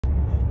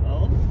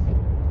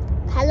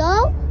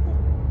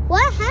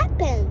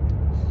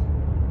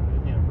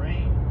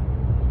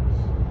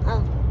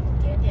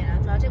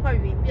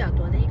比较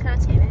多的，你看到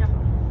前面就好了。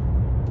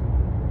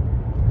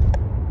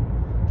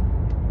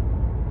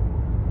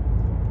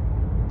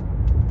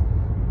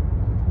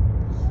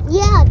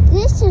Yeah,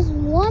 this is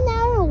 1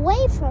 hour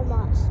away from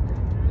us.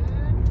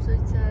 So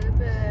it's a little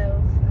bit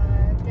of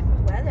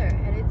different weather,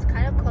 and it's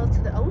kind of close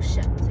to the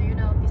ocean. So you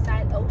know,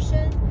 beside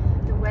ocean,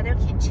 the weather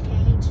can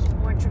change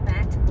more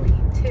dramatically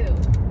too.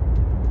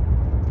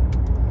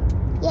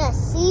 Yeah,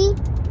 see?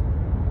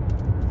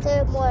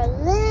 There are more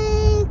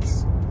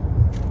lakes.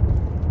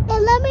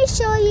 And let me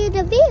show you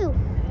the view.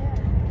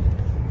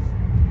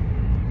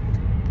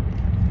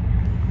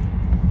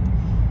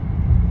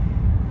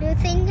 Do you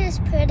think it's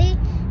pretty?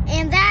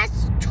 And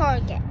that's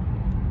Target,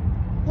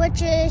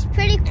 which is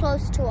pretty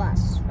close to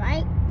us,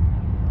 right?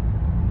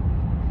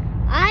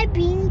 I've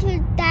been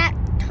to that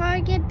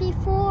Target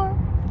before.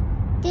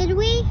 Did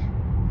we?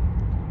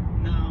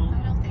 No,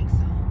 I don't think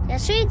so.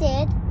 Yes, we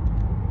did.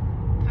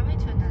 Probably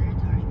to another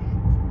Target.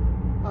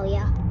 Oh,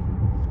 yeah.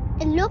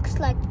 It looks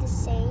like the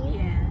same.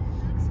 Yeah,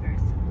 it looks very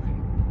similar.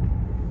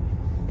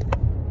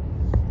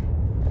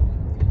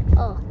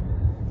 Oh.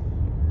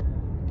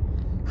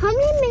 How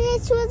many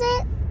minutes was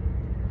it?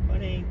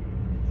 20.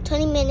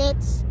 20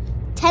 minutes.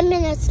 10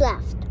 minutes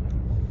left.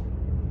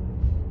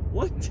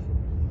 What?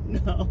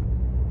 No.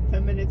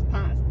 10 minutes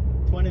passed.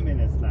 20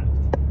 minutes left.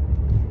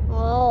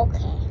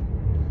 Okay.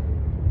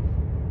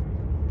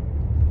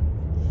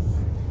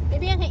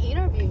 Maybe I can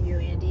interview you,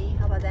 Andy.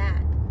 How about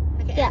that?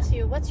 I can ask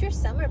you, what's your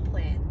summer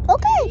plan?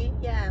 Okay.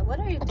 Yeah, what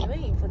are you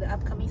doing for the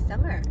upcoming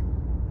summer?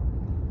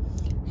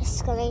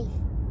 It's getting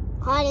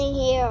hot in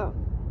here.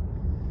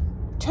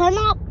 Turn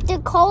up the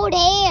cold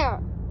air.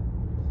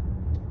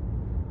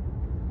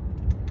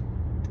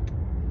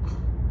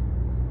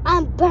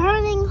 I'm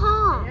burning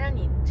hot. 让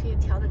你去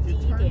调的低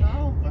一点。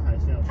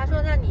他说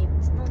让你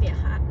弄点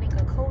那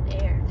个 cold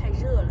air， 太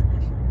热了，他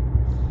说。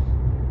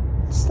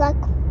It's like.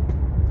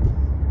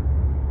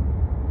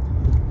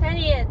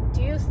 Andy,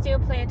 do you still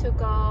plan to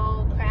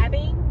go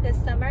crabbing this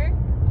summer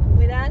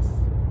with us?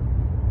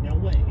 你要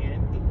问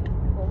Andy。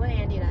我问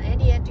Andy 了。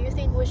Andy, do you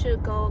think we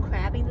should go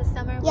crabbing this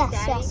summer with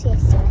Daddy? Yes.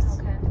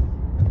 Okay.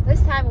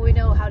 This time we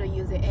know how to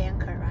use the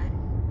anchor, right?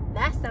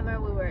 Last summer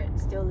we were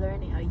still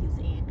learning how to use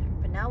the anchor,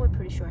 but now we're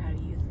pretty sure how to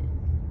use it.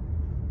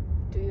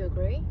 Do you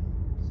agree?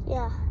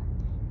 Yeah.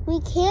 We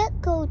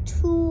can't go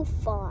too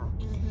far.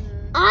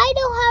 I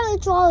know how to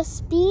draw a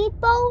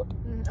speedboat.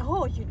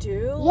 Oh, you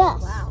do?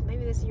 Yes. Wow.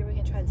 Maybe this year we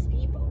can try the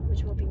speedboat,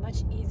 which will be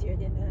much easier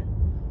than the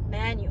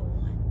manual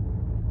one.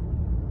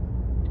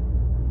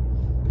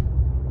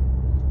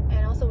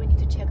 And also we need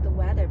to check the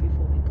weather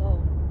before we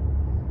go.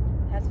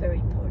 That's very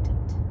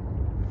important.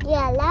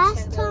 Yeah,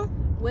 last time.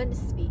 Wind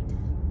speed.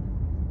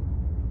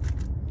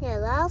 Yeah,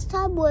 last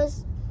time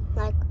was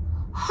like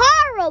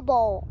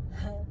horrible.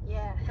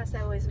 Yeah,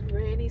 Hessa was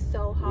really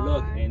so hard.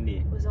 Look, Andy.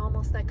 It was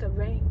almost like a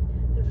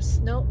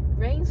rainstorm.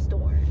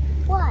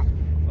 What?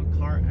 A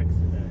car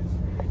accident.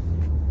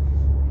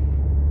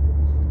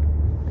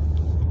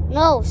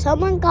 No,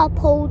 someone got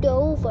pulled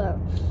over.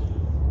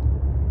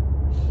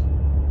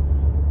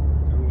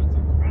 There was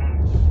a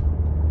crash.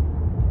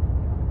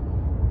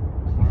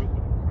 Car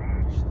got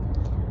crashed.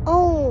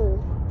 Oh.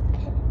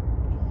 Okay.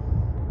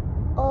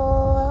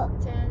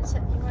 今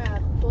天一会儿要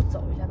多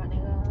走一下，把那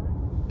个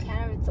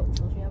carry 走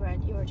出去，要不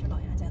然一会儿去老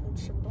杨家都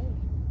吃不动。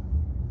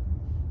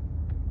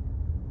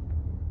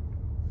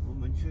我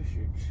们确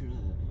实吃了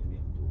有点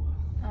多。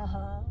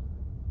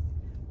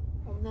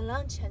我们的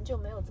lunch 很久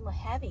没有这么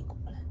heavy 过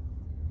了。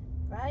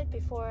Right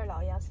before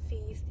老杨's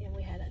feast, and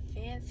we had a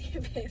fancy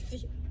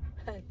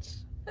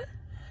lunch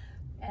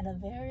at a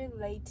very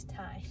late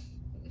time.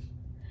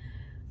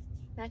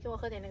 来，给我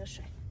喝点那个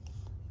水。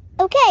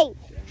Okay,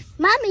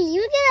 Mommy,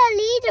 you're gonna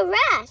lead the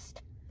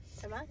rest.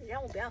 什么？你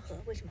让我不要喝？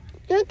为什么？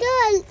 You're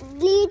gonna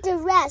lead the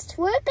rest.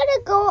 We're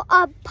gonna go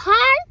on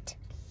part.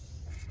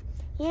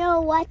 You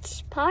know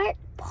what part?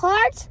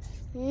 Part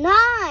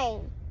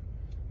 9.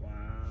 Wow.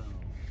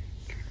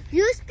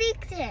 You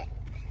speak it.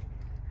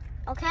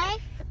 Okay?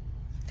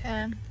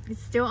 Okay,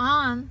 it's still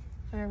on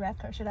for the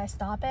record. Should I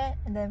stop it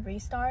and then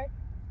restart?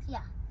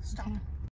 Yeah. Stop. Okay.